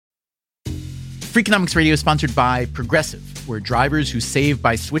Freakonomics Radio is sponsored by Progressive, where drivers who save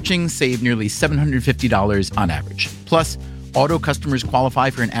by switching save nearly $750 on average. Plus, auto customers qualify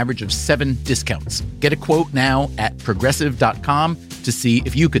for an average of 7 discounts. Get a quote now at progressive.com to see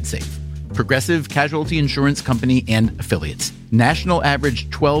if you could save. Progressive Casualty Insurance Company and Affiliates. National average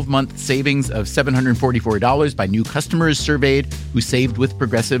 12-month savings of $744 by new customers surveyed who saved with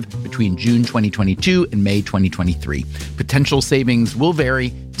Progressive between June 2022 and May 2023. Potential savings will vary.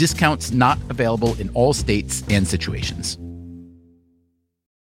 Discounts not available in all states and situations.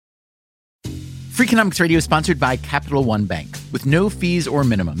 Freakonomics Radio is sponsored by Capital One Bank. With no fees or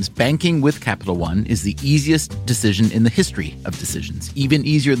minimums, banking with Capital One is the easiest decision in the history of decisions, even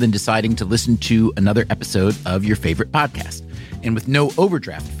easier than deciding to listen to another episode of your favorite podcast. And with no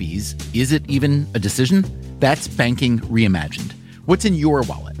overdraft fees, is it even a decision? That's banking reimagined. What's in your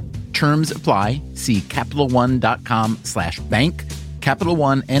wallet? Terms apply. See CapitalOne.com/bank. Capital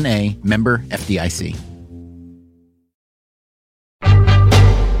One N.A. member FDIC.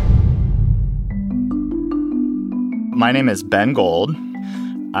 My name is Ben Gold.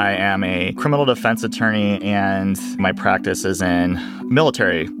 I am a criminal defense attorney, and my practice is in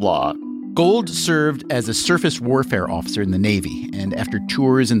military law. Gold served as a surface warfare officer in the Navy, and after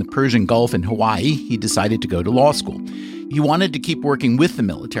tours in the Persian Gulf and Hawaii, he decided to go to law school. He wanted to keep working with the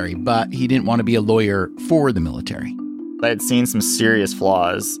military, but he didn't want to be a lawyer for the military. I had seen some serious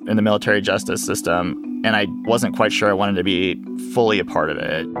flaws in the military justice system, and I wasn't quite sure I wanted to be fully a part of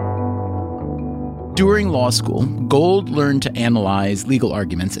it. During law school, Gold learned to analyze legal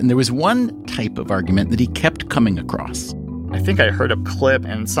arguments, and there was one type of argument that he kept coming across. I think I heard a clip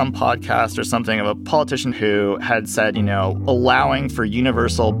in some podcast or something of a politician who had said, allowing for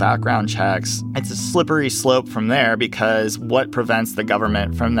universal background checks, it's a slippery slope from there, because what prevents the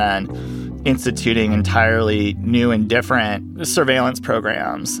government from then instituting entirely new and different surveillance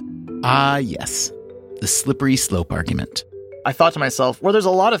programs? Ah, yes, the slippery slope argument. I thought to myself, well, there's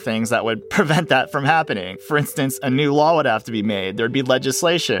a lot of things that would prevent that from happening. For instance, a new law would have to be made. There would be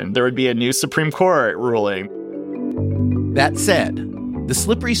legislation. There would be a new Supreme Court ruling. That said, the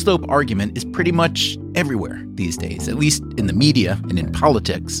slippery slope argument is pretty much everywhere these days, at least in the media and in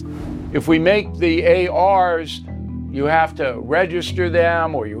politics. If we make the ARs, you have to register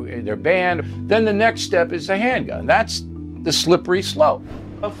them or they're banned. Then the next step is the handgun. That's the slippery slope.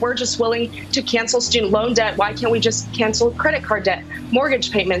 If we're just willing to cancel student loan debt, why can't we just cancel credit card debt, mortgage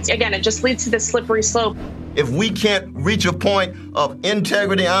payments? Again, it just leads to this slippery slope. If we can't reach a point of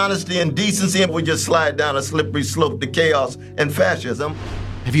integrity, honesty, and decency, we just slide down a slippery slope to chaos and fascism.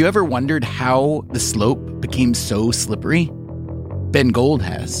 Have you ever wondered how the slope became so slippery? Ben Gold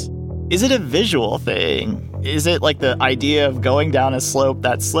has. Is it a visual thing? Is it like the idea of going down a slope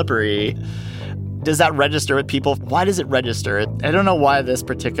that's slippery? Does that register with people? Why does it register? I don't know why this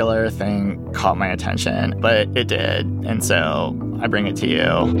particular thing caught my attention, but it did. And so I bring it to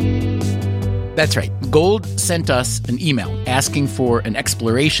you. That's right. Gold sent us an email asking for an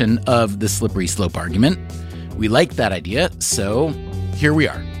exploration of the slippery slope argument. We liked that idea, so here we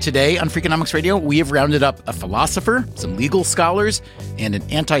are. Today on Freakonomics Radio, we have rounded up a philosopher, some legal scholars, and an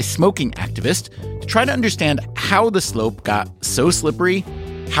anti-smoking activist to try to understand how the slope got so slippery,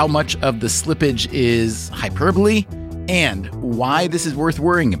 how much of the slippage is hyperbole, and why this is worth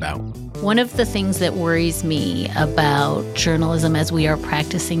worrying about. One of the things that worries me about journalism as we are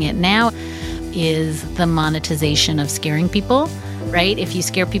practicing it now is the monetization of scaring people, right? If you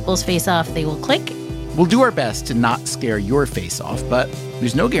scare people's face off, they will click. We'll do our best to not scare your face off, but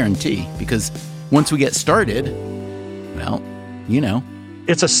there's no guarantee, because once we get started, well,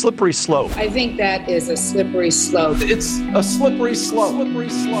 It's a slippery slope. I think that is a slippery slope. It's a slippery slope. Slippery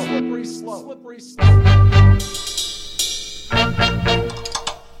slope. Slippery slope. Slippery slope.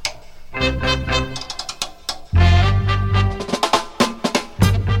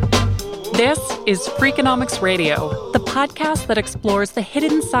 This is Freakonomics Radio, the podcast that explores the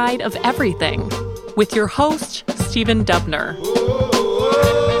hidden side of everything, with your host, Stephen Dubner.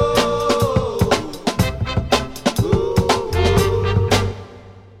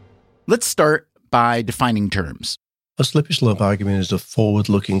 Let's start by defining terms. A slippery slope argument is a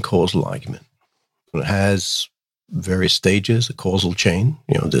forward-looking causal argument. It has various stages, a causal chain.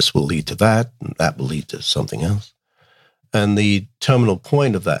 This will lead to that, and that will lead to something else. And the terminal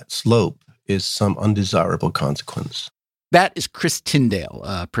point of that slope is some undesirable consequence. That is Chris Tyndale,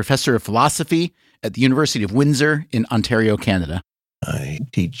 a professor of philosophy at the University of Windsor in Ontario, Canada. I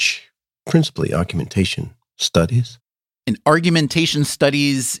teach principally argumentation studies. And argumentation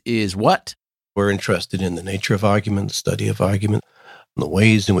studies is what? We're interested in the nature of argument, the study of argument, and the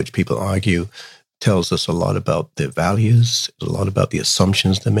ways in which people argue tells us a lot about their values, a lot about the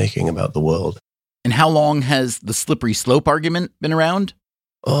assumptions they're making about the world. And how long has the slippery slope argument been around?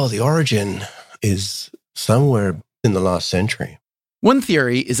 Oh, the origin is somewhere in the last century. One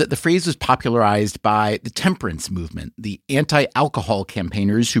theory is that the phrase was popularized by the temperance movement, the anti-alcohol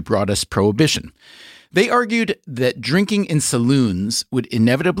campaigners who brought us prohibition. They argued that drinking in saloons would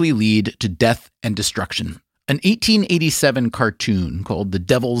inevitably lead to death and destruction. An 1887 cartoon called The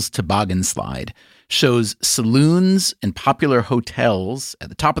Devil's Toboggan Slide shows saloons and popular hotels at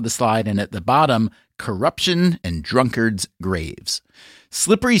the top of the slide, and at the bottom, corruption and drunkards' graves.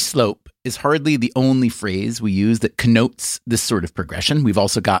 Slippery slope is hardly the only phrase we use that connotes this sort of progression. We've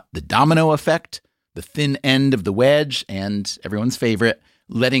also got the domino effect, the thin end of the wedge, and everyone's favorite,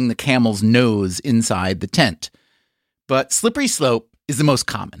 letting the camel's nose inside the tent. But slippery slope is the most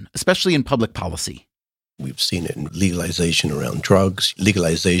common, especially in public policy. We've seen it in legalization around drugs,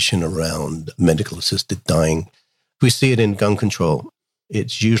 legalization around medical-assisted dying. We see it in gun control.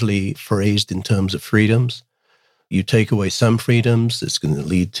 It's usually phrased in terms of freedoms. You take away some freedoms, it's going to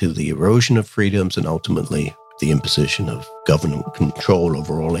lead to the erosion of freedoms and ultimately the imposition of government control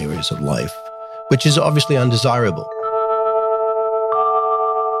over all areas of life, which is obviously undesirable.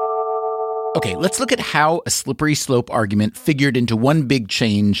 Okay, let's look at how a slippery slope argument figured into one big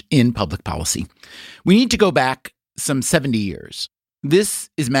change in public policy. We need to go back some 70 years. This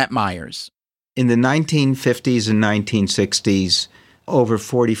is Matt Myers. In the 1950s and 1960s, over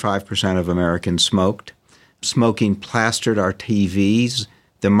 45% of Americans smoked. Smoking plastered our TVs.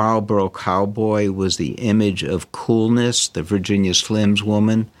 The Marlboro Cowboy was the image of coolness. The Virginia Slims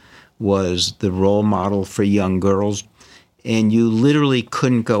woman was the role model for young girls. And you literally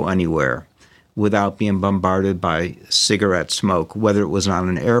couldn't go anywhere without being bombarded by cigarette smoke, whether it was on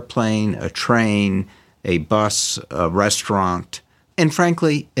an airplane, a train, a bus, a restaurant, and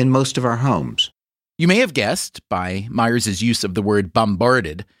frankly, in most of our homes. You may have guessed, by Myers' use of the word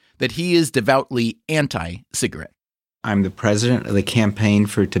bombarded, that he is devoutly anti-cigarette. I'm the president of the Campaign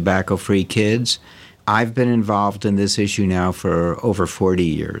for Tobacco-Free Kids. I've been involved in this issue now for over 40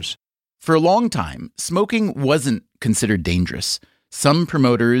 years. For a long time, smoking wasn't considered dangerous. Some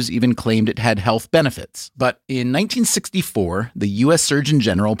promoters even claimed it had health benefits. But in 1964, the U.S. Surgeon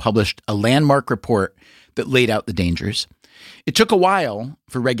General published a landmark report that laid out the dangers. It took a while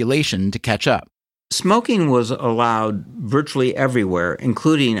for regulation to catch up. Smoking was allowed virtually everywhere,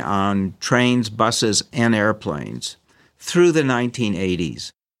 including on trains, buses, and airplanes, through the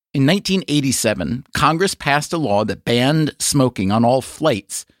 1980s. In 1987, Congress passed a law that banned smoking on all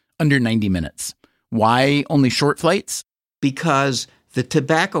flights under 90 minutes. Why only short flights? Because the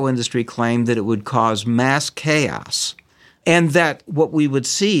tobacco industry claimed that it would cause mass chaos, and that what we would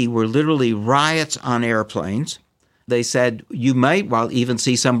see were literally riots on airplanes. They said you might even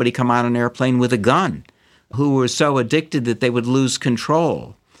see somebody come on an airplane with a gun who were so addicted that they would lose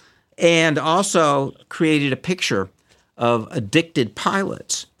control, and also created a picture of addicted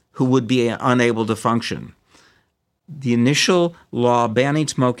pilots who would be unable to function. The initial law banning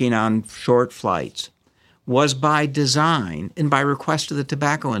smoking on short flights was by design and by request of the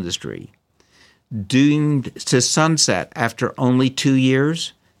tobacco industry. Doomed to sunset after only 2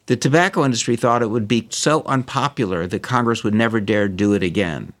 years, the tobacco industry thought it would be so unpopular that Congress would never dare do it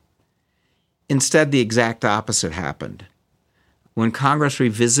again. Instead, the exact opposite happened. When Congress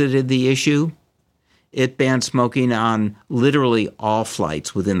revisited the issue, it banned smoking on literally all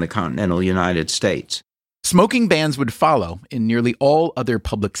flights within the continental United States. Smoking bans would follow in nearly all other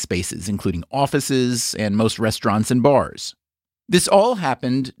public spaces, including offices and most restaurants and bars. This all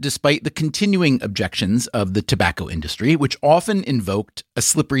happened despite the continuing objections of the tobacco industry, which often invoked a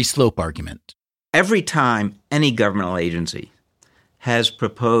slippery slope argument. Every time any governmental agency has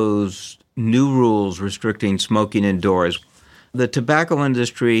proposed new rules restricting smoking indoors, the tobacco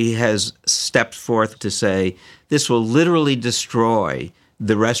industry has stepped forth to say this will literally destroy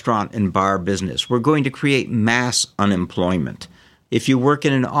the restaurant and bar business. We're going to create mass unemployment. If you work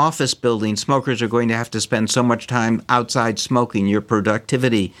in an office building, smokers are going to have to spend so much time outside smoking. Your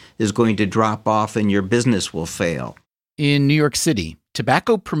productivity is going to drop off and your business will fail. In New York City,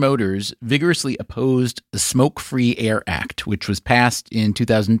 tobacco promoters vigorously opposed the Smoke-Free Air Act, which was passed in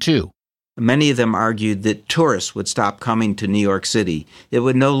 2002. Many of them argued that tourists would stop coming to New York City. It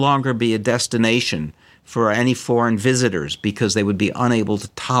would no longer be a destination for any foreign visitors because they would be unable to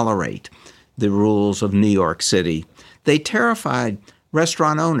tolerate the rules of New York City. They terrified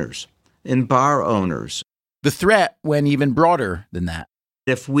restaurant owners and bar owners. The threat went even broader than that.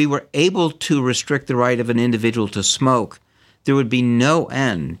 If we were able to restrict the right of an individual to smoke, there would be no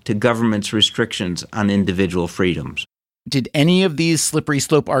end to government's restrictions on individual freedoms. Did any of these slippery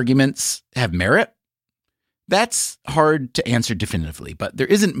slope arguments have merit? That's hard to answer definitively, but there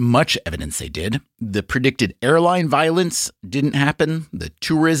isn't much evidence they did. The predicted airline violence didn't happen. The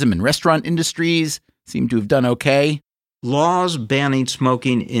tourism and restaurant industries seem to have done okay. Laws banning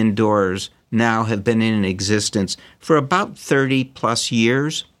smoking indoors now have been in existence for about 30 plus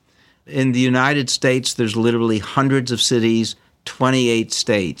years. In the United States, there's literally hundreds of cities, 28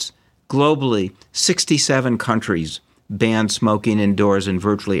 states. Globally, 67 countries ban smoking indoors in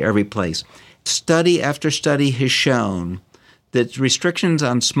virtually every place. Study after study has shown that restrictions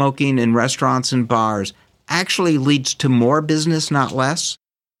on smoking in restaurants and bars actually leads to more business, not less.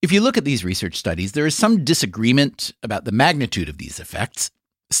 If you look at these research studies, there is some disagreement about the magnitude of these effects.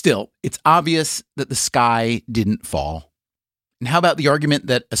 Still, it's obvious that the sky didn't fall. And how about the argument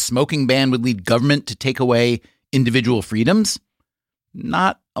that a smoking ban would lead government to take away individual freedoms?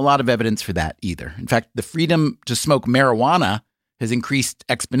 Not a lot of evidence for that either. In fact, the freedom to smoke marijuana has increased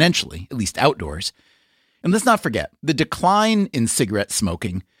exponentially, at least outdoors. And let's not forget, the decline in cigarette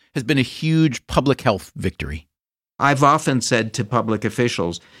smoking has been a huge public health victory. I've often said to public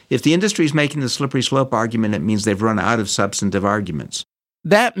officials, if the industry is making the slippery slope argument, it means they've run out of substantive arguments.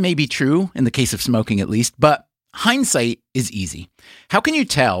 That may be true, in the case of smoking at least, but hindsight is easy. How can you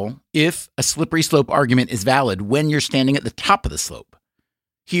tell if a slippery slope argument is valid when you're standing at the top of the slope?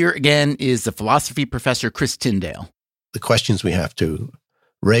 Here again is the philosophy professor Chris Tyndale. The questions we have to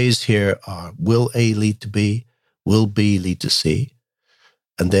raise here are, will A lead to B? Will B lead to C?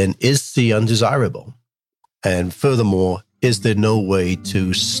 And then, is C undesirable? And furthermore, is there no way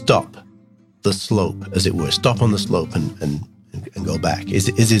to stop the slope, as it were, stop on the slope and go back? Is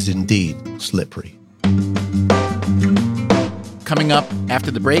it indeed slippery? Coming up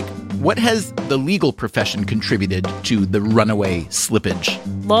after the break, what has the legal profession contributed to the runaway slippage?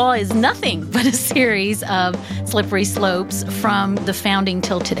 Law is nothing but a series of slippery slopes from the founding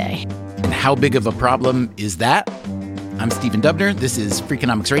till today. And how big of a problem is that? I'm Stephen Dubner. This is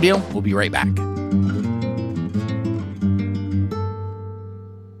Freakonomics Radio. We'll be right back.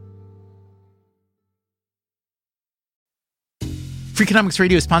 Freakonomics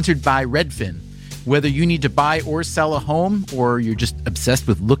Radio is sponsored by Redfin. Whether you need to buy or sell a home, or you're just obsessed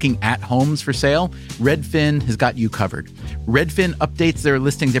with looking at homes for sale, Redfin has got you covered. Redfin updates their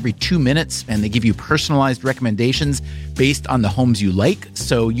listings every 2 minutes, and they give you personalized recommendations based on the homes you like,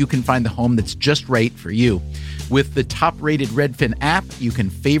 so you can find the home that's just right for you. With the top-rated Redfin app, you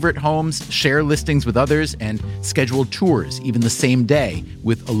can favorite homes, share listings with others, and schedule tours even the same day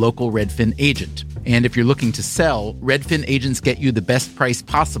with a local Redfin agent. And if you're looking to sell, Redfin agents get you the best price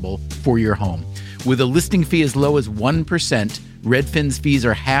possible for your home. With a listing fee as low as 1%, Redfin's fees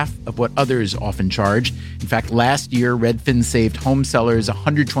are half of what others often charge. In fact, last year, Redfin saved home sellers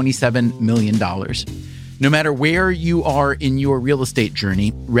 $127 million. No matter where you are in your real estate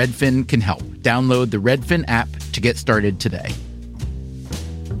journey, Redfin can help. Download the Redfin app to get started today.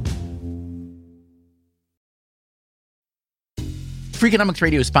 Freakonomics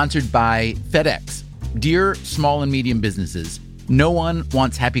Radio is sponsored by FedEx. Dear small and medium businesses, no one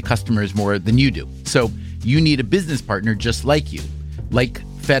wants happy customers more than you do. So you need a business partner just like you, like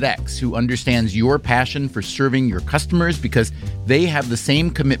FedEx, who understands your passion for serving your customers because they have the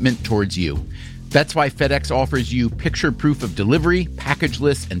same commitment towards you. That's why FedEx offers you picture proof of delivery,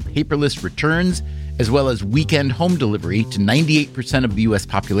 packageless and paperless returns, as well as weekend home delivery to 98% of the U.S.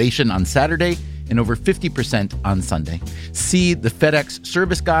 population on Saturday and over 50% on Sunday. See the FedEx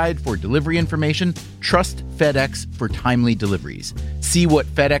service guide for delivery information. Trust FedEx for timely deliveries. See what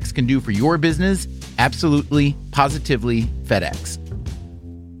FedEx can do for your business. Absolutely, positively FedEx.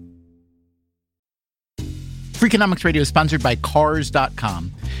 Freakonomics Radio is sponsored by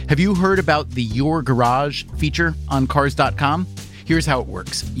Cars.com. Have you heard about the Your Garage feature on Cars.com? Here's how it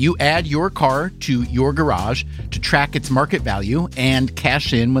works. You add your car to your garage to track its market value and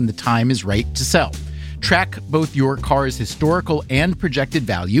cash in when the time is right to sell. Track both your car's historical and projected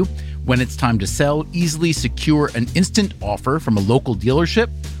value. When it's time to sell, easily secure an instant offer from a local dealership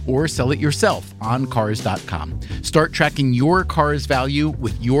or sell it yourself on Cars.com. Start tracking your car's value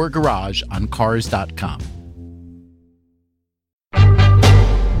with your garage on Cars.com.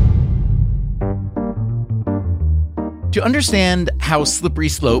 To understand how slippery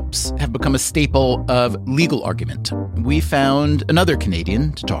slopes have become a staple of legal argument, we found another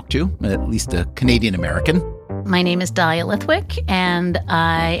Canadian to talk to, at least a Canadian-American. My name is Dahlia Lithwick, and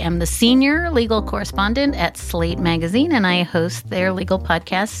I am the senior legal correspondent at Slate Magazine, and I host their legal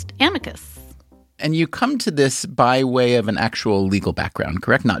podcast, Amicus. And you come to this by way of an actual legal background,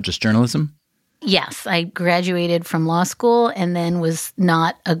 correct? Not just journalism? Yes, I graduated from law school and then was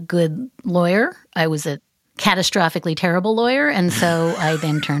not a good lawyer. I was a catastrophically terrible lawyer, and so I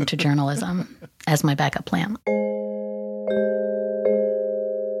then turned to journalism as my backup plan.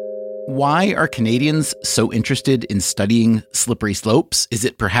 Why are Canadians so interested in studying slippery slopes? Is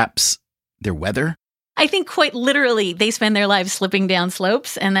it perhaps their weather? I think quite literally they spend their lives slipping down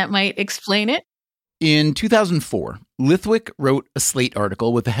slopes, and that might explain it. In 2004, Lithwick wrote a Slate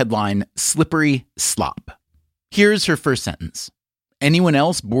article with the headline, Slippery Slop. Here's her first sentence. Anyone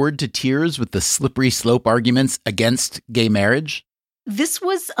else bored to tears with the slippery slope arguments against gay marriage? This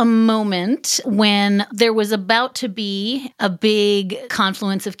was a moment when there was about to be a big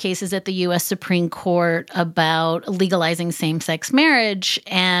confluence of cases at the U.S. Supreme Court about legalizing same-sex marriage.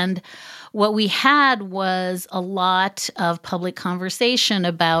 And what we had was a lot of public conversation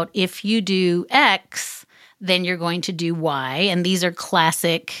about if you do X, then you're going to do Y. And these are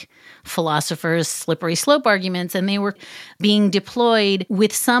classic philosophers' slippery slope arguments, and they were being deployed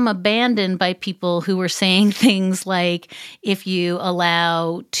with some abandon by people who were saying things like, if you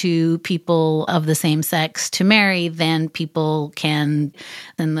allow two people of the same sex to marry, then people can,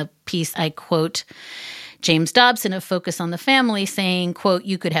 in the piece I quote James Dobson of Focus on the Family saying, quote,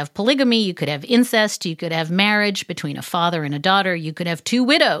 you could have polygamy, you could have incest, you could have marriage between a father and a daughter, you could have two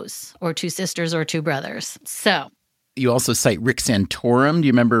widows or two sisters or two brothers. So you also cite Rick Santorum. Do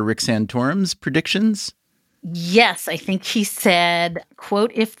you remember Rick Santorum's predictions? Yes, I think he said,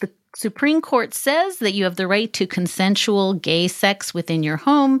 quote, if the Supreme Court says that you have the right to consensual gay sex within your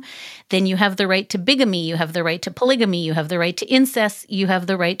home, then you have the right to bigamy, you have the right to polygamy, you have the right to incest, you have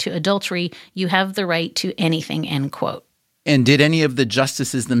the right to adultery, you have the right to anything, end quote. And did any of the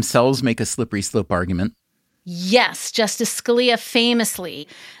justices themselves make a slippery slope argument? Yes, Justice Scalia famously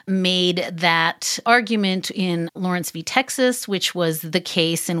made that argument in Lawrence v. Texas, which was the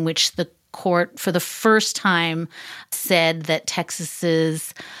case in which the court for the first time said that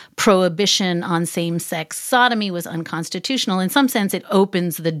Texas's prohibition on same-sex sodomy was unconstitutional. In some sense, it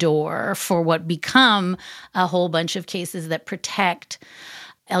opens the door for what become a whole bunch of cases that protect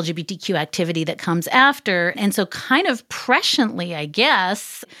LGBTQ activity that comes after. And so kind of presciently, I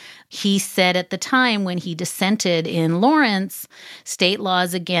guess, he said at the time when he dissented in Lawrence, state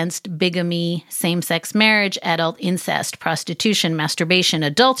laws against bigamy, same-sex marriage, adult incest, prostitution, masturbation,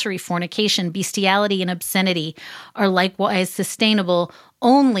 adultery, fornication, bestiality, and obscenity are likewise sustainable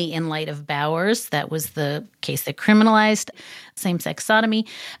only in light of Bowers. That was the case that criminalized same-sex sodomy.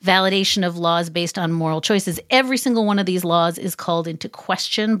 Validation of laws based on moral choices. Every single one of these laws is called into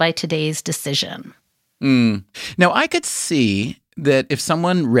question by today's decision. Now, I could see that if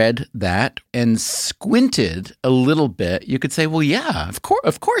someone read that and squinted a little bit, you could say, well, yeah, of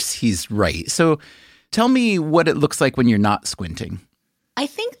course he's right. So tell me what it looks like when you're not squinting. I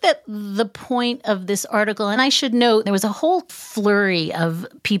think that the point of this article, and I should note, there was a whole flurry of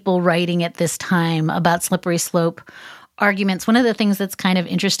people writing at this time about slippery slope arguments. One of the things that's kind of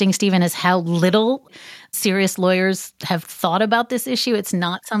interesting, Stephen, is how little serious lawyers have thought about this issue. It's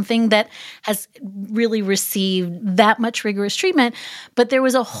not something that has really received that much rigorous treatment. But there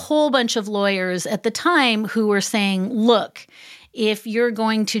was a whole bunch of lawyers at the time who were saying, look, if you're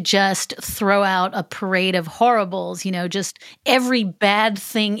going to just throw out a parade of horribles, just every bad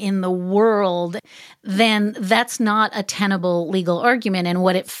thing in the world, then that's not a tenable legal argument. And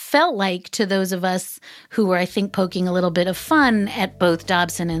what it felt like to those of us who were, I think, poking a little bit of fun at both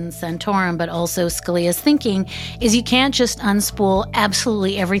Dobson and Santorum, but also Scalia's thinking, is you can't just unspool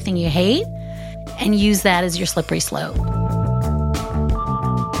absolutely everything you hate and use that as your slippery slope.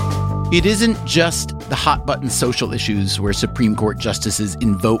 It isn't just the hot-button social issues where Supreme Court justices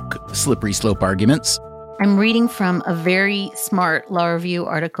invoke slippery slope arguments. I'm reading from a very smart Law Review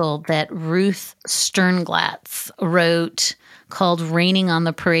article that Ruth Sternglatz wrote called Raining on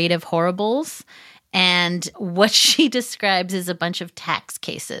the Parade of Horribles. And what she describes is a bunch of tax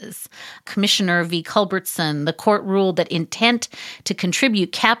cases. Commissioner v. Culbertson, the court ruled that intent to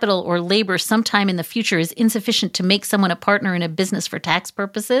contribute capital or labor sometime in the future is insufficient to make someone a partner in a business for tax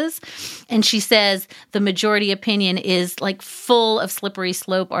purposes. And she says the majority opinion is like full of slippery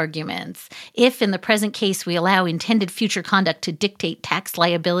slope arguments. If in the present case we allow intended future conduct to dictate tax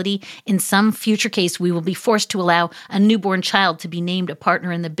liability, in some future case we will be forced to allow a newborn child to be named a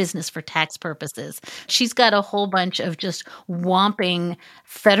partner in the business for tax purposes. She's got a whole bunch of just whomping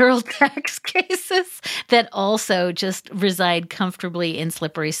federal tax cases that also just reside comfortably in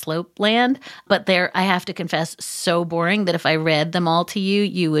slippery slope land. But they're, I have to confess, so boring that if I read them all to you,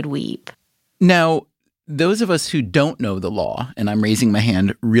 you would weep. Now, those of us who don't know the law, and I'm raising my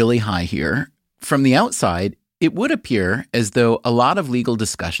hand really high here, from the outside, it would appear as though a lot of legal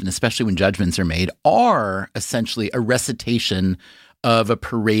discussion, especially when judgments are made, are essentially a recitation of a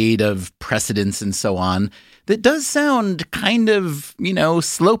parade of precedents and so on that does sound kind of,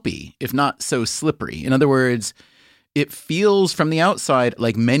 slopey, if not so slippery. In other words, it feels from the outside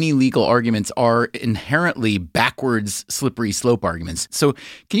like many legal arguments are inherently backwards, slippery slope arguments. So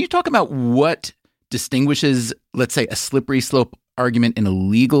can you talk about what distinguishes, let's say, a slippery slope argument in a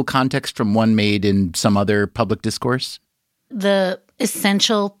legal context from one made in some other public discourse? The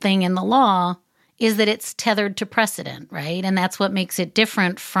essential thing in the law is that it's tethered to precedent, right? And that's what makes it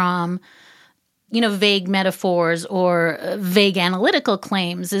different from, vague metaphors or vague analytical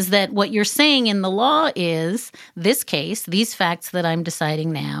claims, is that what you're saying in the law is this case, these facts that I'm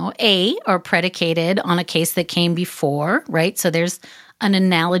deciding now, A, are predicated on a case that came before, right? So there's an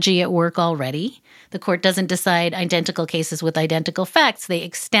analogy at work already. The court doesn't decide identical cases with identical facts. They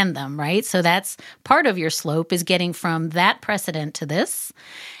extend them, right? So that's part of your slope, is getting from that precedent to this.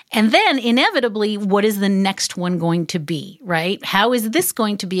 And then inevitably, what is the next one going to be, right? How is this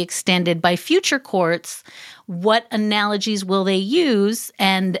going to be extended by future courts? What analogies will they use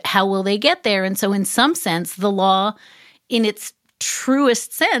and how will they get there? And so in some sense, the law, in its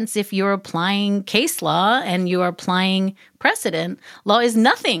truest sense, if you're applying case law and you're applying precedent, law is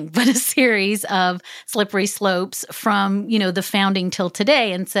nothing but a series of slippery slopes from, the founding till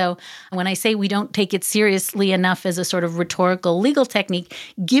today. And so when I say we don't take it seriously enough as a sort of rhetorical legal technique,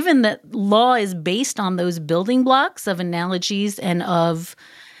 given that law is based on those building blocks of analogies and of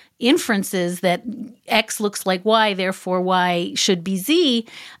inferences that X looks like Y, therefore Y should be Z,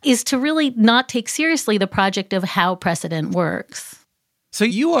 is to really not take seriously the project of how precedent works. So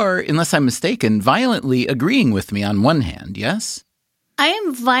you are, unless I'm mistaken, violently agreeing with me on one hand, yes? I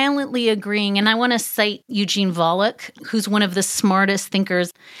am violently agreeing, and I want to cite Eugene Volokh, who's one of the smartest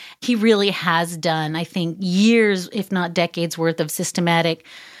thinkers. He really has done, I think, years, if not decades worth of systematic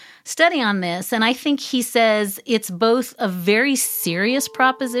study on this. And I think he says it's both a very serious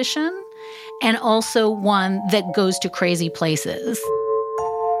proposition and also one that goes to crazy places.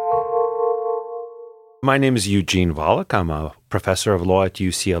 My name is Eugene Volokh. I'm a professor of law at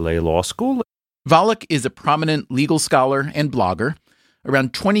UCLA Law School. Volokh is a prominent legal scholar and blogger.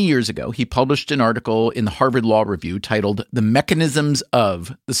 Around 20 years ago, he published an article in the Harvard Law Review titled The Mechanisms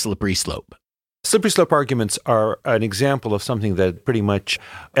of the Slippery Slope. Slippery slope arguments are an example of something that pretty much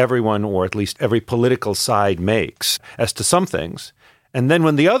everyone, or at least every political side, makes as to some things. And then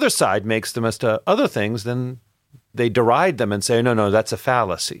when the other side makes them as to other things, then they deride them and say, no, that's a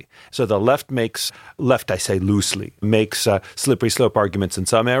fallacy. So the left, I say loosely, makes slippery slope arguments in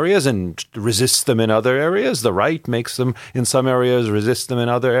some areas and resists them in other areas. The right makes them in some areas, resists them in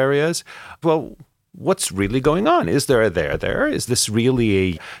other areas. Well, what's really going on? Is there a there? Is this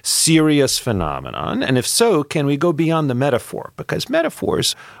really a serious phenomenon? And if so, can we go beyond the metaphor? Because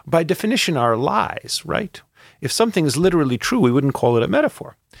metaphors, by definition, are lies, right? If something is literally true, we wouldn't call it a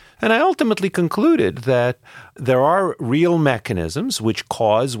metaphor. And I ultimately concluded that there are real mechanisms which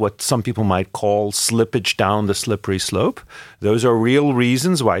cause what some people might call slippage down the slippery slope. Those are real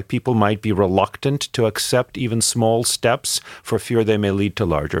reasons why people might be reluctant to accept even small steps for fear they may lead to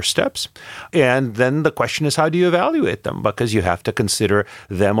larger steps. And then the question is, how do you evaluate them? Because you have to consider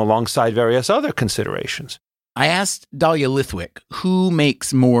them alongside various other considerations. I asked Dahlia Lithwick, who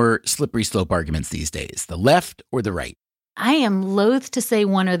makes more slippery slope arguments these days, the left or the right? I am loath to say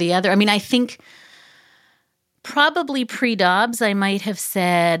one or the other. I mean, I think probably pre-Dobbs, I might have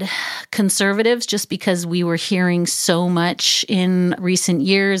said conservatives, just because we were hearing so much in recent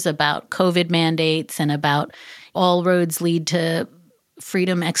years about COVID mandates and about all roads lead to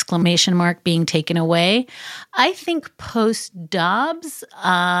freedom ! Being taken away. I think post-Dobbs,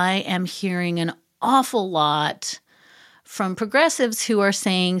 I am hearing an awful lot from progressives who are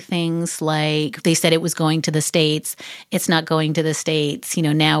saying things like, they said it was going to the states, it's not going to the states,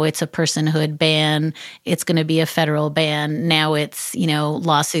 now it's a personhood ban, it's going to be a federal ban, now it's,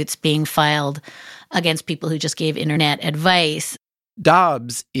 lawsuits being filed against people who just gave internet advice.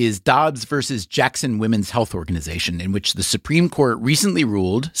 Dobbs is Dobbs versus Jackson Women's Health Organization, in which the Supreme Court recently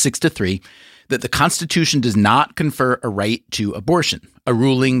ruled 6-3 that the Constitution does not confer a right to abortion, a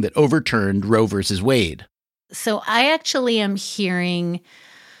ruling that overturned Roe versus Wade. So I actually am hearing,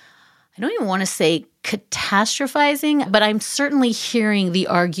 I don't even want to say catastrophizing, but I'm certainly hearing the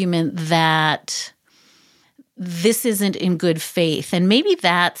argument that this isn't in good faith. And maybe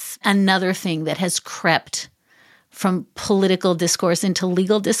that's another thing that has crept from political discourse into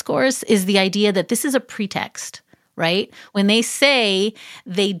legal discourse, is the idea that this is a pretext, right? When they say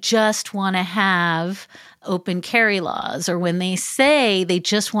they just want to have open carry laws, or when they say they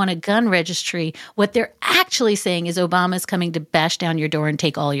just want a gun registry, what they're actually saying is Obama's coming to bash down your door and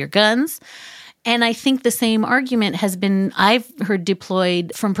take all your guns. And I think the same argument has been, I've heard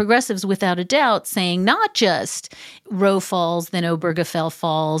deployed from progressives without a doubt, saying not just Roe falls, then Obergefell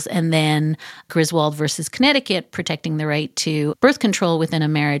falls, and then Griswold versus Connecticut protecting the right to birth control within a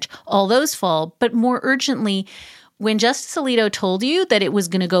marriage, all those fall, but more urgently, when Justice Alito told you that it was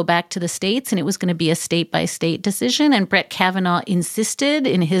going to go back to the states and it was going to be a state-by-state decision, and Brett Kavanaugh insisted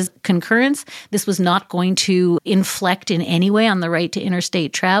in his concurrence this was not going to inflect in any way on the right to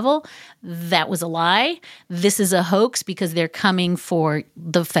interstate travel, that was a lie. This is a hoax because they're coming for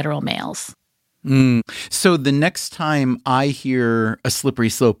the federal males. So the next time I hear a slippery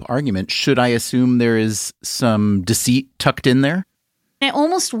slope argument, should I assume there is some deceit tucked in there? I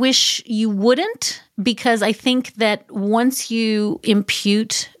almost wish you wouldn't, because I think that once you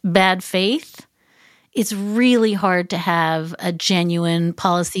impute bad faith, it's really hard to have a genuine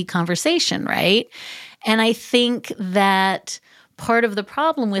policy conversation, right? And I think that part of the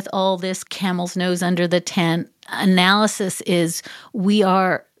problem with all this camel's nose under the tent analysis is we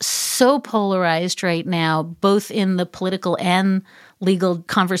are so polarized right now, both in the political and legal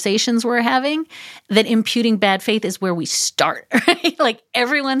conversations we're having, that imputing bad faith is where we start, right? Like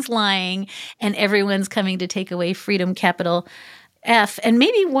everyone's lying and everyone's coming to take away freedom, capital F. And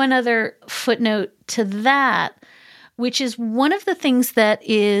maybe one other footnote to that, which is one of the things that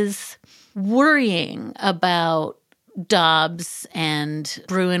is worrying about Dobbs and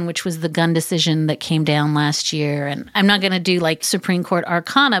Bruen, which was the gun decision that came down last year. And I'm not going to do like Supreme Court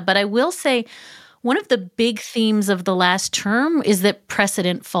arcana, but I will say one of the big themes of the last term is that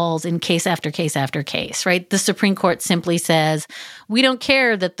precedent falls in case after case after case, right? The Supreme Court simply says, we don't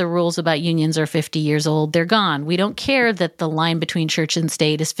care that the rules about unions are 50 years old, they're gone. We don't care that the line between church and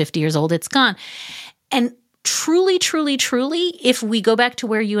state is 50 years old, it's gone. And truly, truly, truly, if we go back to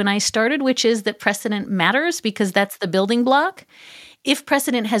where you and I started, which is that precedent matters because that's the building block, if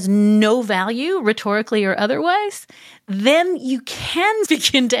precedent has no value, rhetorically or otherwise, then you can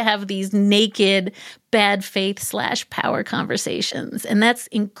begin to have these naked bad faith / power conversations. And that's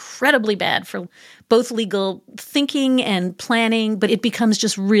incredibly bad for both legal thinking and planning, but it becomes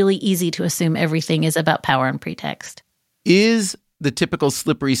just really easy to assume everything is about power and pretext. Is the typical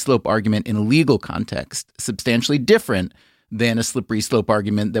slippery slope argument in a legal context substantially different than a slippery slope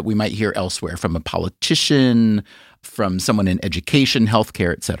argument that we might hear elsewhere from a politician, from someone in education,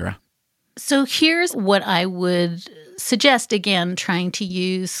 healthcare, et cetera? So here's what I would suggest, again, trying to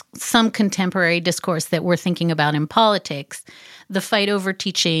use some contemporary discourse that we're thinking about in politics, the fight over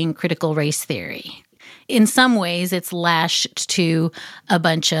teaching critical race theory. In some ways, it's lashed to a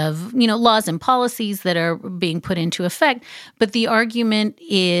bunch of, laws and policies that are being put into effect. But the argument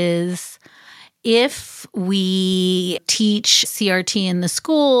is, if we teach CRT in the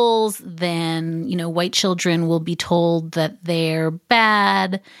schools, then, white children will be told that they're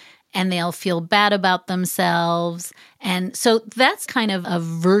bad and they'll feel bad about themselves. And so that's kind of a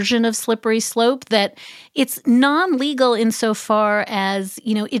version of slippery slope that it's non-legal insofar as,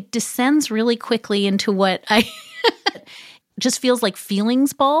 it descends really quickly into what I just feels like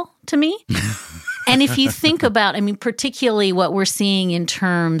feelingsball to me. And if you think about, particularly what we're seeing in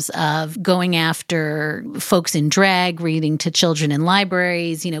terms of going after folks in drag, reading to children in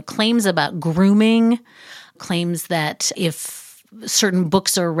libraries, claims about grooming, claims that if certain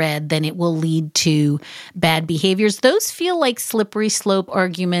books are read, then it will lead to bad behaviors. Those feel like slippery slope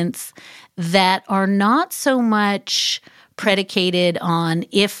arguments that are not so much predicated on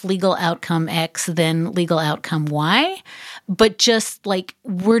if legal outcome X, then legal outcome Y, but just like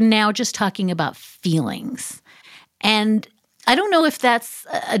we're now just talking about feelings. And I don't know if that's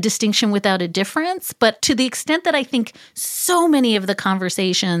a distinction without a difference, but to the extent that I think so many of the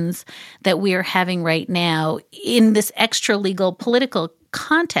conversations that we are having right now in this extra legal political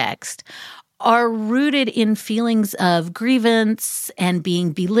context are rooted in feelings of grievance and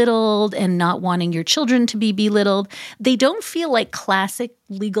being belittled and not wanting your children to be belittled. They don't feel like classic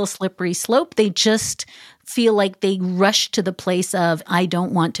legal slippery slope. They just feel like they rush to the place of, I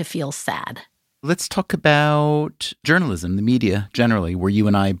don't want to feel sad. Let's talk about journalism, the media generally, where you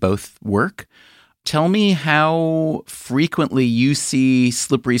and I both work. Tell me how frequently you see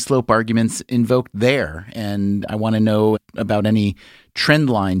slippery slope arguments invoked there. And I want to know about any trend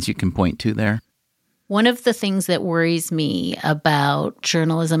lines you can point to there. One of the things that worries me about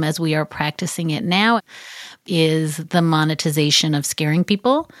journalism as we are practicing it now is the monetization of scaring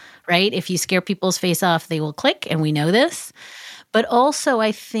people, right? If you scare people's face off, they will click, and we know this. But also,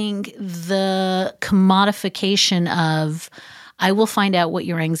 I think the commodification of, I will find out what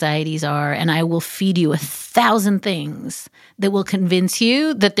your anxieties are, and I will feed you 1,000 things that will convince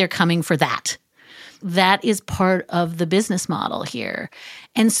you that they're coming for that. that is part of the business model here.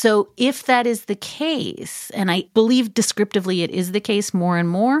 And so if that is the case, and I believe descriptively it is the case more and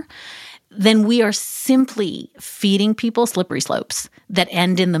more, then we are simply feeding people slippery slopes that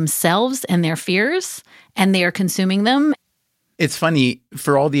end in themselves and their fears, and they are consuming them. It's funny,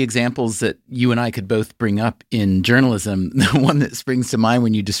 for all the examples that you and I could both bring up in journalism, the one that springs to mind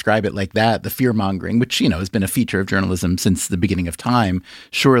when you describe it like that, the fear-mongering, which, has been a feature of journalism since the beginning of time,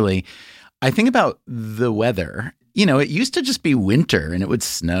 surely. I think about the weather. It used to just be winter and it would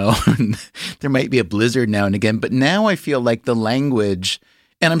snow and there might be a blizzard now and again. But now I feel like the language,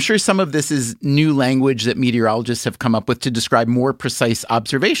 and I'm sure some of this is new language that meteorologists have come up with to describe more precise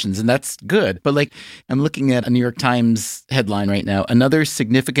observations, and that's good. But I'm looking at a New York Times headline right now. Another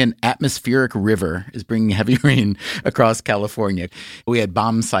significant atmospheric river is bringing heavy rain across California. We had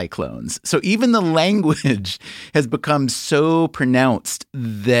bomb cyclones. So even the language has become so pronounced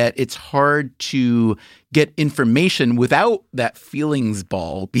that it's hard to get information without that feelings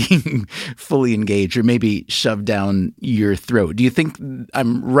ball being fully engaged or maybe shoved down your throat. Do you think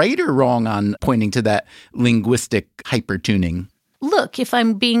I'm right or wrong on pointing to that linguistic hypertuning? Look, if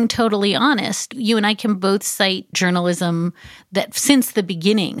I'm being totally honest, you and I can both cite journalism that since the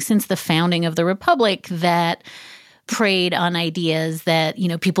beginning, since the founding of the Republic, that preyed on ideas that,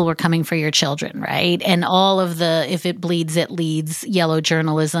 people were coming for your children, right? And all of the, if it bleeds, it leads, yellow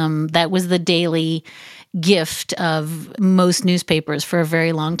journalism, that was the daily gift of most newspapers for a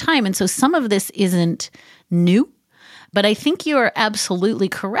very long time. And so some of this isn't new, but I think you are absolutely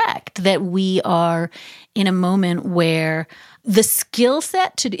correct that we are in a moment where the skill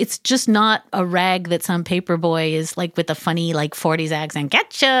set it's just not a rag that some paper boy is like with a funny 40s accent,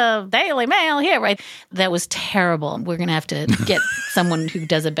 get your Daily Mail here, right? That was terrible. We're going to have to get someone who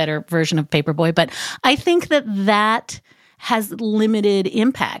does a better version of Paperboy. But I think that has limited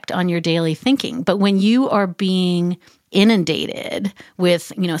impact on your daily thinking. But when you are being inundated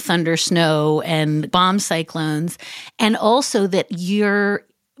with, thunder, snow, and bomb cyclones, and also that your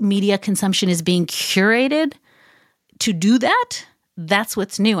media consumption is being curated to do that, that's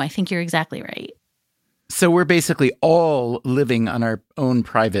what's new. I think you're exactly right. So we're basically all living on our own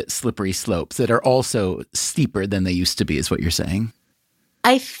private slippery slopes that are also steeper than they used to be, is what you're saying.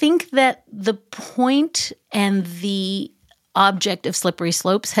 I think that the point and the object of slippery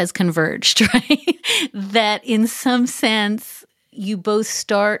slopes has converged, right? That in some sense, you both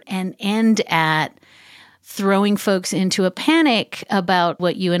start and end at throwing folks into a panic about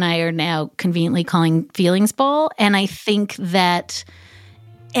what you and I are now conveniently calling feelings ball. And I think that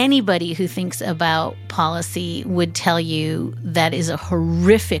anybody who thinks about policy would tell you that is a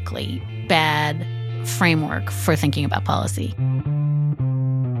horrifically bad framework for thinking about policy.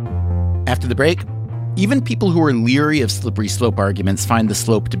 After the break, even people who are leery of slippery slope arguments find the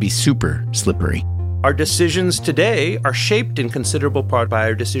slope to be super slippery. Our decisions today are shaped in considerable part by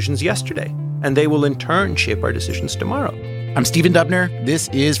our decisions yesterday, and they will in turn shape our decisions tomorrow. I'm Stephen Dubner. This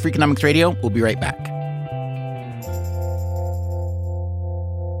is Freakonomics Radio. We'll be right back.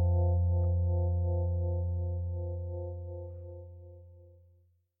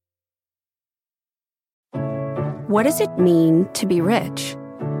 What does it mean to be rich?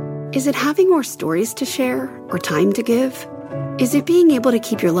 Is it having more stories to share or time to give? Is it being able to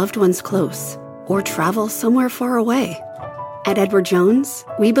keep your loved ones close or travel somewhere far away? At Edward Jones,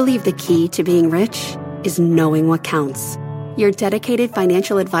 we believe the key to being rich is knowing what counts. Your dedicated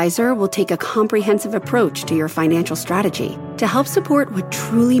financial advisor will take a comprehensive approach to your financial strategy to help support what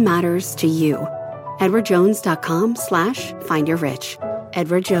truly matters to you. EdwardJones.com/findyourrich.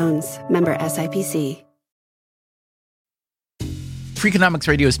 Edward Jones, member SIPC. Freakonomics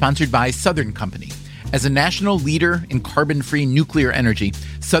Radio is sponsored by Southern Company. As a national leader in carbon-free nuclear energy,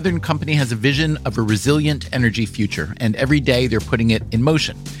 Southern Company has a vision of a resilient energy future, and every day they're putting it in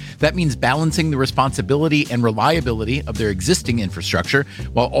motion. That means balancing the responsibility and reliability of their existing infrastructure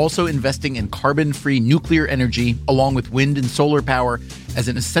while also investing in carbon-free nuclear energy along with wind and solar power as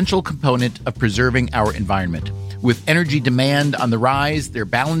an essential component of preserving our environment. With energy demand on the rise, their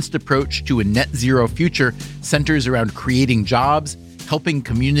balanced approach to a net zero future centers around creating jobs, helping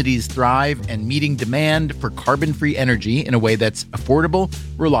communities thrive, and meeting demand for carbon-free energy in a way that's affordable,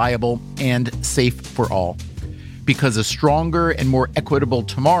 reliable, and safe for all. Because a stronger and more equitable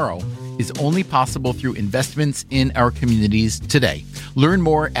tomorrow is only possible through investments in our communities today. Learn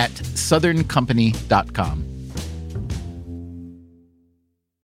more at southerncompany.com.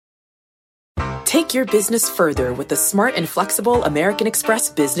 Take your business further with the smart and flexible American Express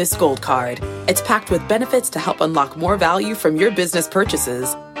Business Gold Card. It's packed with benefits to help unlock more value from your business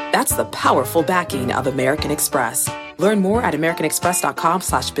purchases. That's the powerful backing of American Express. Learn more at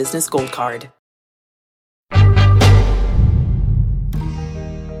americanexpress.com/businessgoldcard.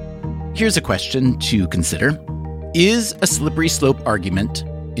 here's a question to consider. Is a slippery slope argument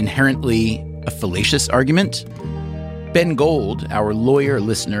inherently a fallacious argument? Ben Gold, our lawyer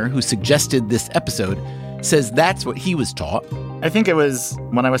listener who suggested this episode, says that's what he was taught. I think it was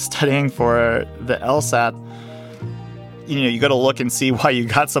when I was studying for the LSAT, you got to look and see why you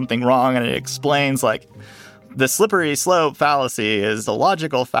got something wrong, and it explains, like, the slippery slope fallacy is a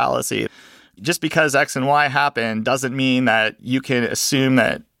logical fallacy. Just because X and Y happen doesn't mean that you can assume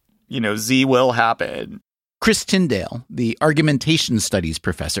that, Z will happen. Chris Tyndale, the argumentation studies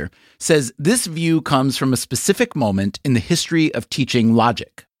professor, says this view comes from a specific moment in the history of teaching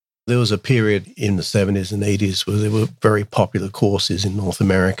logic. There was a period in the 70s and 80s where there were very popular courses in North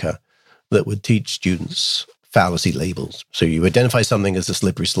America that would teach students fallacy labels. So you identify something as a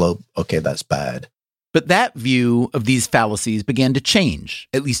slippery slope, okay, that's bad. But that view of these fallacies began to change,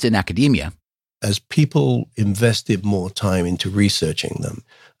 at least in academia. As people invested more time into researching them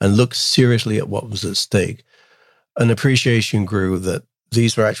and looked seriously at what was at stake, an appreciation grew that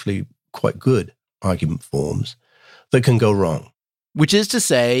these are actually quite good argument forms that can go wrong. Which is to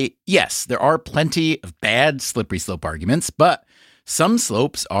say, yes, there are plenty of bad slippery slope arguments, but some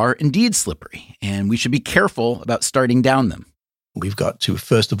slopes are indeed slippery, and we should be careful about starting down them. We've got to,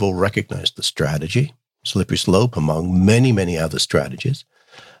 first of all, recognize the strategy, slippery slope, among many, many other strategies.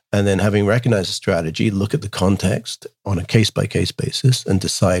 And then having recognized the strategy, look at the context on a case-by-case basis and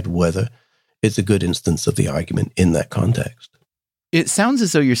decide whether it's a good instance of the argument in that context. It sounds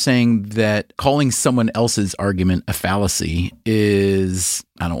as though you're saying that calling someone else's argument a fallacy is,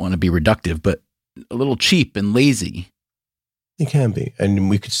 I don't want to be reductive, but a little cheap and lazy. It can be. And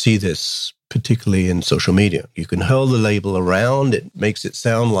we could see this particularly in social media. You can hurl the label around. It makes it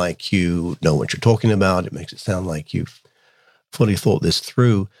sound like you know what you're talking about. It makes it sound like you've fully thought this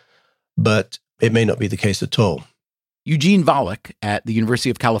through, but it may not be the case at all. Eugene Volokh at the University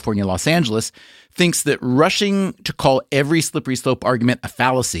of California, Los Angeles, thinks that rushing to call every slippery slope argument a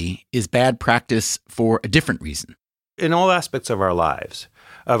fallacy is bad practice for a different reason. In all aspects of our lives,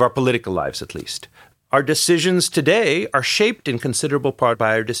 of our political lives at least, our decisions today are shaped in considerable part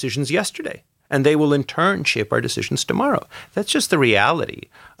by our decisions yesterday, and they will in turn shape our decisions tomorrow. That's just the reality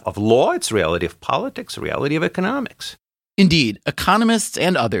of law, it's the reality of politics, the reality of economics. Indeed, economists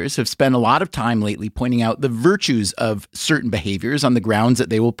and others have spent a lot of time lately pointing out the virtues of certain behaviors on the grounds that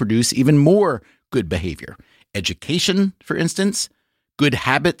they will produce even more good behavior. Education, for instance, good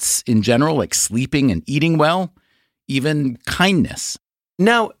habits in general, like sleeping and eating well, even kindness.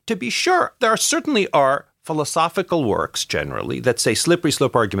 Now, to be sure, there certainly are philosophical works generally that say slippery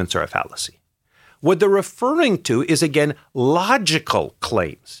slope arguments are a fallacy. What they're referring to is, again, logical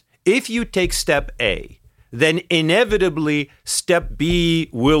claims. If you take step A, then inevitably step B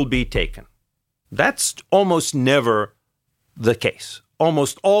will be taken. That's almost never the case.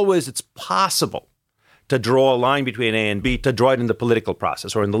 Almost always it's possible to draw a line between A and B, to draw it in the political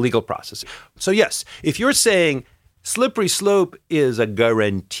process or in the legal process. So yes, if you're saying slippery slope is a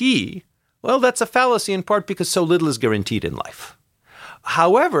guarantee, well, that's a fallacy in part because so little is guaranteed in life.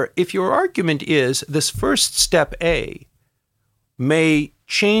 However, if your argument is this first step A may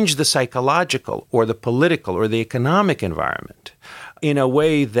change the psychological or the political or the economic environment in a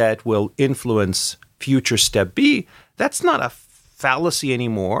way that will influence future step B, that's not a fallacy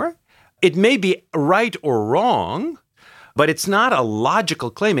anymore. It may be right or wrong, but it's not a logical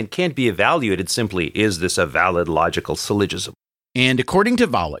claim and can't be evaluated simply, is this a valid logical syllogism? And according to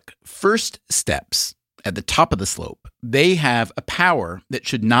Volokh, first steps at the top of the slope, they have a power that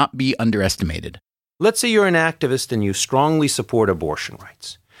should not be underestimated. Let's say you're an activist and you strongly support abortion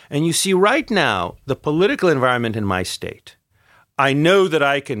rights. And you see right now the political environment in my state. I know that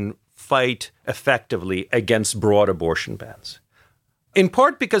I can fight effectively against broad abortion bans. In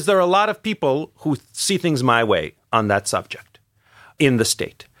part because there are a lot of people who see things my way on that subject in the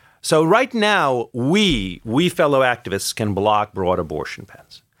state. So right now, we fellow activists can block broad abortion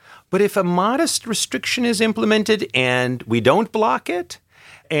bans. But if a modest restriction is implemented and we don't block it,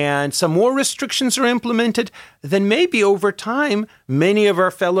 and some more restrictions are implemented, then maybe over time, many of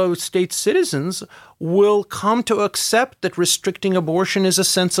our fellow state citizens will come to accept that restricting abortion is a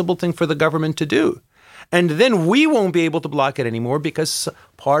sensible thing for the government to do. And then we won't be able to block it anymore because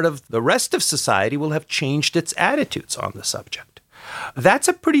part of the rest of society will have changed its attitudes on the subject. That's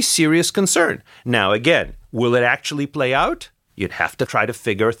a pretty serious concern. Now, again, will it actually play out? You'd have to try to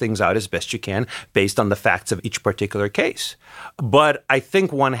figure things out as best you can based on the facts of each particular case. But I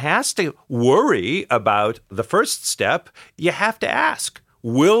think one has to worry about the first step. You have to ask,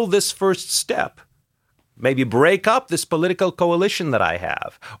 will this first step maybe break up this political coalition that I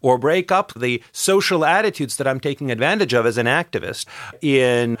have, or break up the social attitudes that I'm taking advantage of as an activist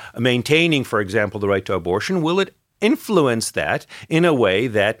in maintaining, for example, the right to abortion? Will it influence that in a way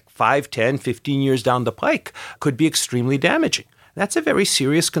that 5, 10, 15 years down the pike could be extremely damaging? That's a very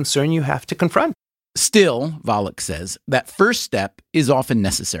serious concern you have to confront. Still, Volokh says, that first step is often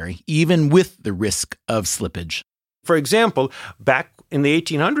necessary, even with the risk of slippage. For example, back in the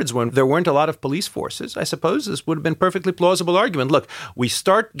 1800s, when there weren't a lot of police forces, I suppose this would have been a perfectly plausible argument. Look, we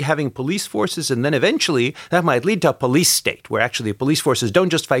start having police forces, and then eventually that might lead to a police state, where actually police forces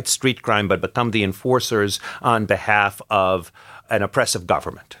don't just fight street crime, but become the enforcers on behalf of an oppressive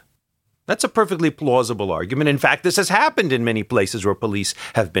government. That's a perfectly plausible argument. In fact, this has happened in many places where police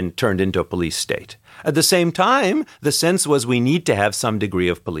have been turned into a police state. At the same time, the sense was we need to have some degree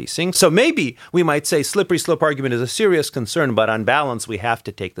of policing. So maybe we might say slippery slope argument is a serious concern, but on balance, we have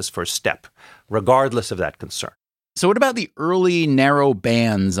to take this first step, regardless of that concern. So what about the early narrow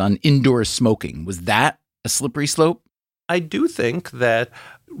bans on indoor smoking? Was that a slippery slope? I do think that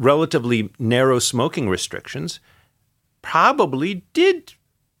relatively narrow smoking restrictions probably did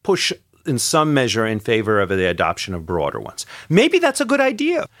push in some measure in favor of the adoption of broader ones. Maybe that's a good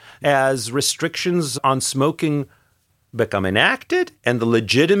idea. As restrictions on smoking become enacted and the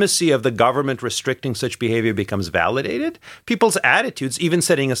legitimacy of the government restricting such behavior becomes validated, people's attitudes, even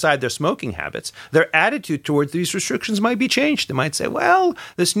setting aside their smoking habits, their attitude towards these restrictions might be changed. They might say, well,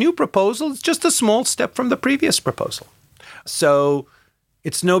 this new proposal is just a small step from the previous proposal. So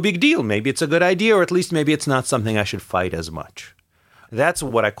it's no big deal. Maybe it's a good idea, or at least maybe it's not something I should fight as much. That's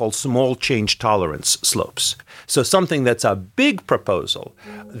what I call small change tolerance slopes. So something that's a big proposal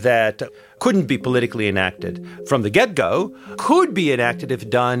that couldn't be politically enacted from the get-go could be enacted if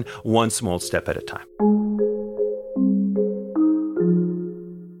done one small step at a time.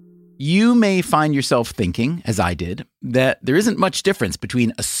 You may find yourself thinking, as I did, that there isn't much difference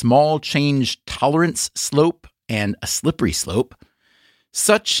between a small change tolerance slope and a slippery slope.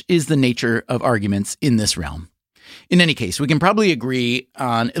 Such is the nature of arguments in this realm. In any case, we can probably agree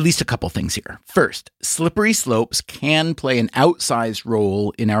on at least a couple things here. First, slippery slopes can play an outsized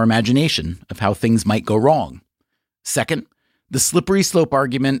role in our imagination of how things might go wrong. Second, the slippery slope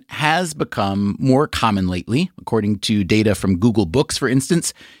argument has become more common lately. According to data from Google Books, for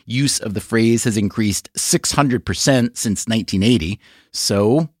instance, use of the phrase has increased 600% since 1980.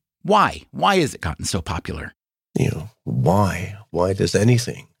 So why? Why has it gotten so popular? Why? Why does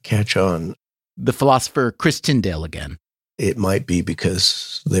anything catch on? The philosopher Chris Tyndale again. It might be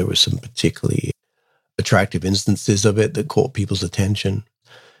because there were some particularly attractive instances of it that caught people's attention.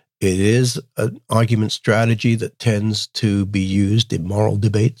 It is an argument strategy that tends to be used in moral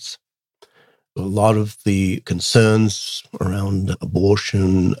debates. A lot of the concerns around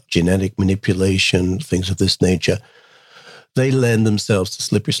abortion, genetic manipulation, things of this nature, they lend themselves to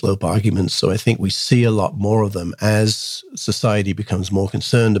slippery slope arguments. So I think we see a lot more of them as society becomes more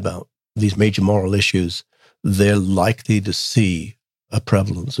concerned about these major moral issues. They're likely to see a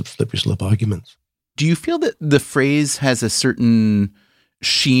prevalence of slippery slope arguments. Do you feel that the phrase has a certain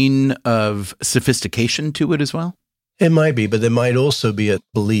sheen of sophistication to it as well? It might be, but there might also be a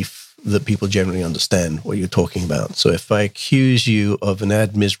belief that people generally understand what you're talking about. So if I accuse you of an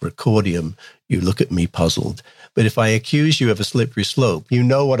ad misericordiam, you look at me puzzled. But if I accuse you of a slippery slope, you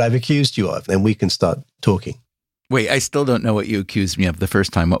know what I've accused you of, and we can start talking. Wait, I still don't know what you accused me of the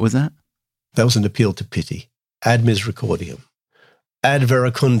first time. What was that? That was an appeal to pity. Ad misericordiam. Ad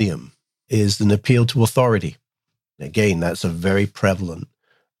verecundiam is an appeal to authority. Again, that's a very prevalent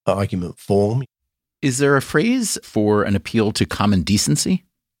argument form. Is there a phrase for an appeal to common decency?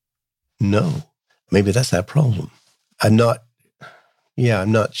 No. Maybe that's our problem. I'm not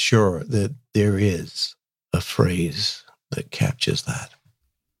sure that there is a phrase that captures that.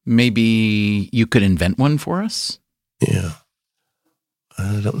 Maybe you could invent one for us? Yeah.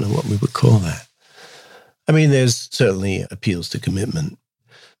 I don't know what we would call that. I mean, there's certainly appeals to commitment.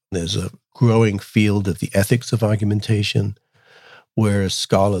 There's a growing field of the ethics of argumentation where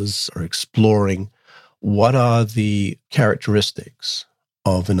scholars are exploring what are the characteristics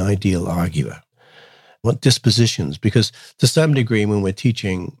of an ideal arguer, what dispositions, because to some degree when we're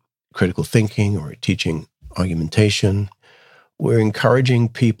teaching critical thinking or teaching argumentation, we're encouraging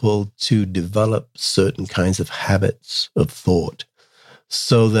people to develop certain kinds of habits of thought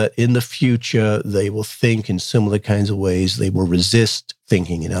so that in the future they will think in similar kinds of ways, they will resist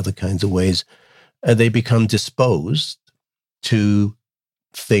thinking in other kinds of ways, and they become disposed to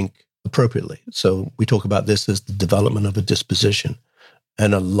think appropriately. So we talk about this as the development of a disposition.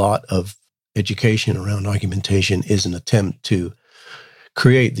 And a lot of education around argumentation is an attempt to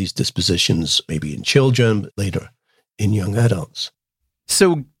create these dispositions maybe in children, but later in young adults.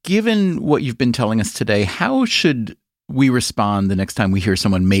 So given what you've been telling us today, how should we respond the next time we hear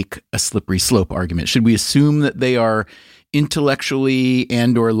someone make a slippery slope argument? Should we assume that they are intellectually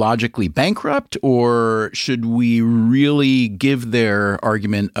and or logically bankrupt, or should we really give their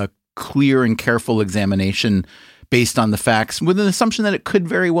argument a clear and careful examination based on the facts with an assumption that it could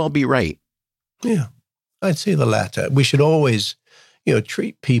very well be right? Yeah, I'd say the latter. We should always,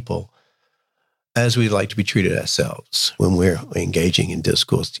 treat people as we like to be treated ourselves when we're engaging in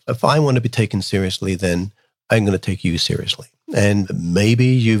discourse. If I want to be taken seriously, then I'm going to take you seriously. And maybe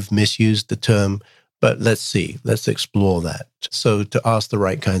you've misused the term, but let's see, let's explore that. So to ask the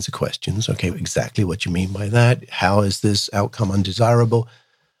right kinds of questions, okay, exactly what you mean by that? How is this outcome undesirable?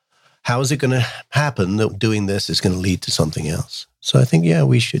 How is it going to happen that doing this is going to lead to something else? So I think,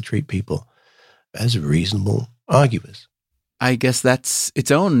 we should treat people as reasonable arguers. I guess that's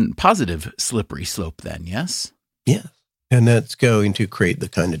its own positive slippery slope then, yes? Yeah. And that's going to create the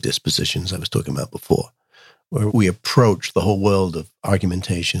kind of dispositions I was talking about before, where we approach the whole world of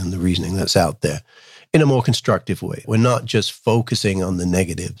argumentation and the reasoning that's out there in a more constructive way. We're not just focusing on the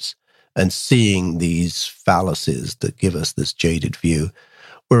negatives and seeing these fallacies that give us this jaded view.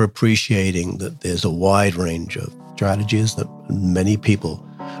 We're appreciating that there's a wide range of strategies that many people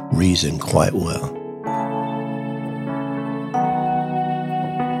reason quite well.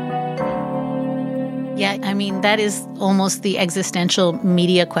 Yeah, that is almost the existential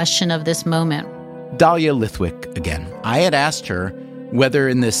media question of this moment. Dahlia Lithwick again. I had asked her whether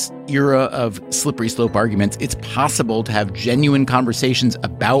in this era of slippery slope arguments, it's possible to have genuine conversations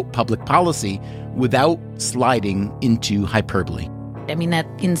about public policy without sliding into hyperbole. That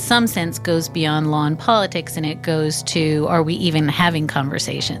in some sense goes beyond law and politics, and it goes to, are we even having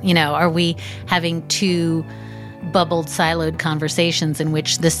conversation? Are we having two bubbled, siloed conversations in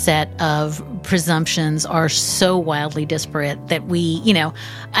which the set of presumptions are so wildly disparate that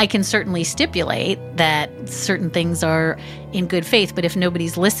I can certainly stipulate that certain things are in good faith, but if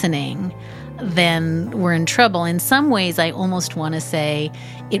nobody's listening, then we're in trouble. In some ways, I almost want to say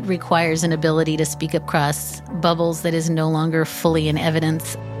it requires an ability to speak across bubbles that is no longer fully in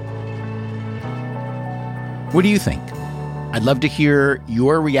evidence. What do you think? I'd love to hear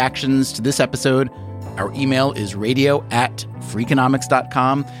your reactions to this episode. Our email is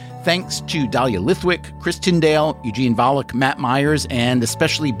radio@freakonomics.com. Thanks to Dahlia Lithwick, Chris Tyndale, Eugene Volokh, Matt Myers, and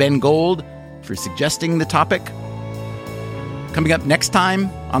especially Ben Gold for suggesting the topic. Coming up next time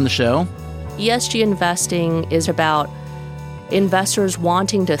on the show, ESG investing is about investors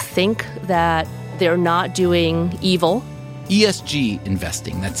wanting to think that they're not doing evil. ESG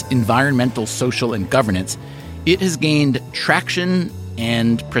investing, that's environmental, social, and governance, it has gained traction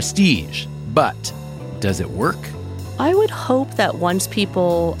and prestige, but does it work? I would hope that once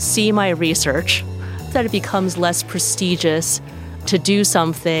people see my research, that it becomes less prestigious to do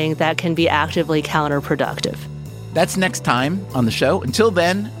something that can be actively counterproductive. That's next time on the show. Until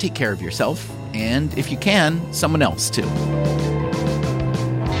then, take care of yourself, and if you can, someone else too.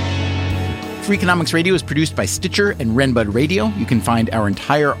 Freakonomics Radio is produced by Stitcher and Renbud Radio. You can find our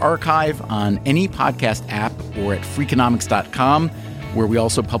entire archive on any podcast app or at freakonomics.com, where we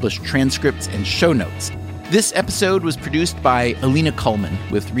also publish transcripts and show notes. This episode was produced by Alina Kuhlman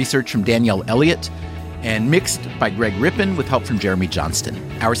with research from Danielle Elliott and mixed by Greg Rippin with help from Jeremy Johnston.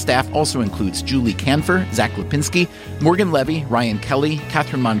 Our staff also includes Julie Canfer, Zach Lipinski, Morgan Levy, Ryan Kelly,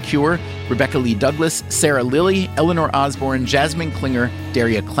 Catherine Moncure, Rebecca Lee Douglas, Sarah Lilly, Eleanor Osborne, Jasmine Klinger,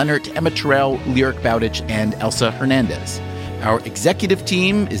 Daria Kleinert, Emma Terrell, Lyric Bowditch, and Elsa Hernandez. Our executive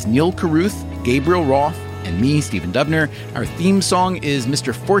team is Neil Carruth, Gabriel Roth, and me, Stephen Dubner. Our theme song is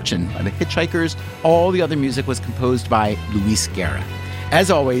Mr. Fortune by the Hitchhikers. All the other music was composed by Luis Guerra. As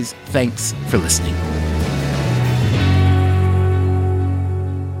always, thanks for listening.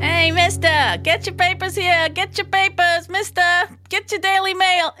 Hey, mister, get your papers here. Get your papers, mister. Get your Daily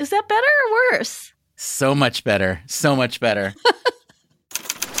Mail. Is that better or worse? So much better. So much better.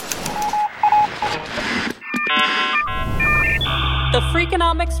 The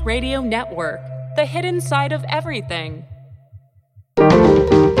Freakonomics Radio Network. The hidden side of everything.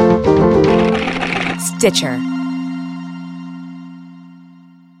 Stitcher.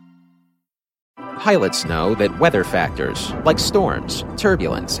 Pilots know that weather factors, like storms,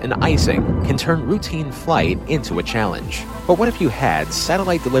 turbulence, and icing, can turn routine flight into a challenge. But what if you had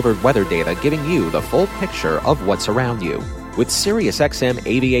satellite-delivered weather data giving you the full picture of what's around you? With SiriusXM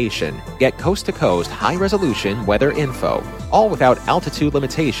Aviation, get coast-to-coast, high-resolution weather info, all without altitude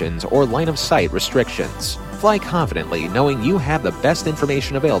limitations or line-of-sight restrictions. Fly confidently knowing you have the best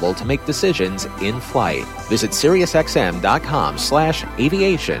information available to make decisions in flight. Visit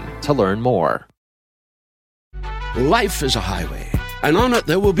SiriusXM.com/aviation to learn more. Life is a highway, and on it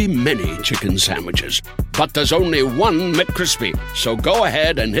there will be many chicken sandwiches. But there's only one McCrispy. So go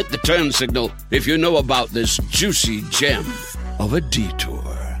ahead and hit the turn signal if you know about this juicy gem of a detour.